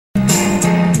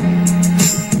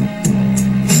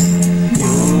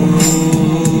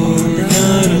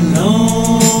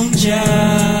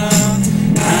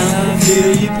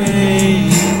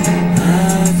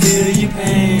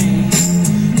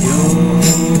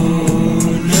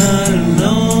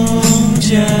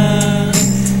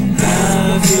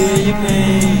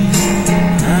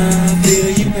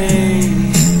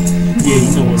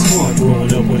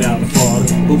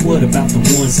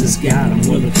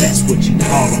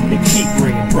to keep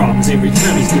bringing problems every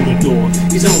time he's through the door.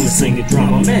 He's only singing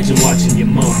drama. Imagine watching your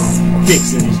mama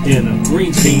fixing his dinner,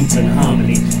 greens, beans, and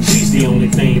hominy. She's the only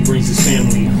thing that brings his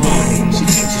family harmony. She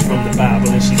teaches from the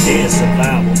Bible and she dares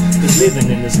survival, cause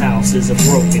living in this house is a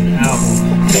broken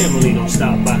album. Family don't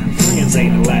stop by, friends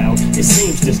ain't allowed. It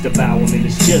seems disembowelment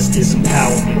is just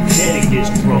disempowerment. Daddy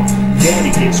gets drunk,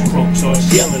 daddy gets crunk, starts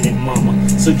yelling at mama,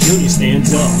 so Junior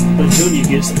stands up, but Junior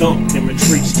gets thumped and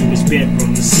retreats to his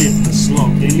bedroom to sit in the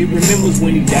slump. Then he remembers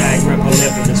when he died, Grandpa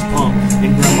left in his pump,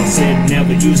 and Grandma said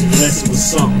never use it unless it was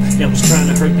something that was trying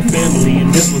to hurt the family,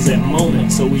 and this was that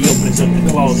moment. So he opens up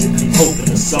the closet, hoping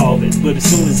to solve it, but as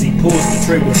soon as he pulls the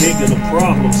trigger, bigger the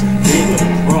problems, bigger the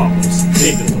problems,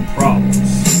 bigger the problems.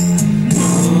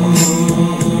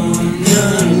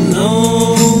 Not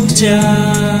alone,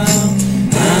 child.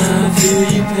 I feel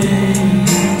your pain.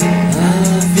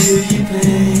 I feel your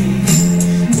pain.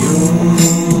 You're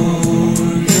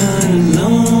not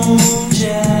alone,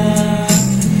 child.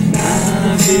 I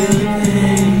feel your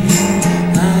pain.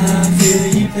 I feel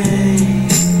your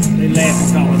pain. They laugh and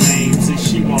call her names as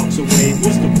she walks away.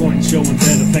 What's the point in showing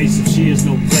better face if she has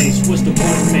no place? What's the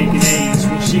point in making A's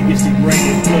when she gets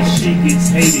degraded? Plus she gets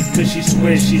hated cause she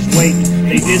swears she's waiting.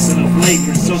 They dissing her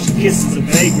flagrant, so she kisses a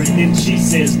vagrant. Then she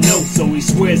says no, so he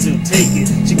swears he'll take it.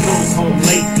 She comes home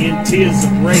late in tears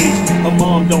of rage. Her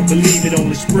mom don't believe it,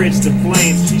 only spreads the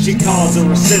flames. She calls her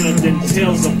a sinner, then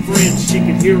tells her friends. She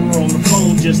can hear her on the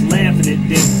phone just laughing at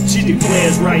them. She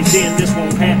declares right then this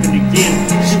won't happen again.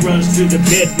 She runs to the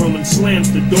bedroom and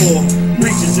slams the door,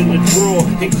 reaches in the drawer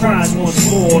and cries once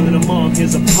more. Then her mom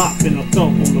hears a pop and a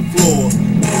thump on the floor.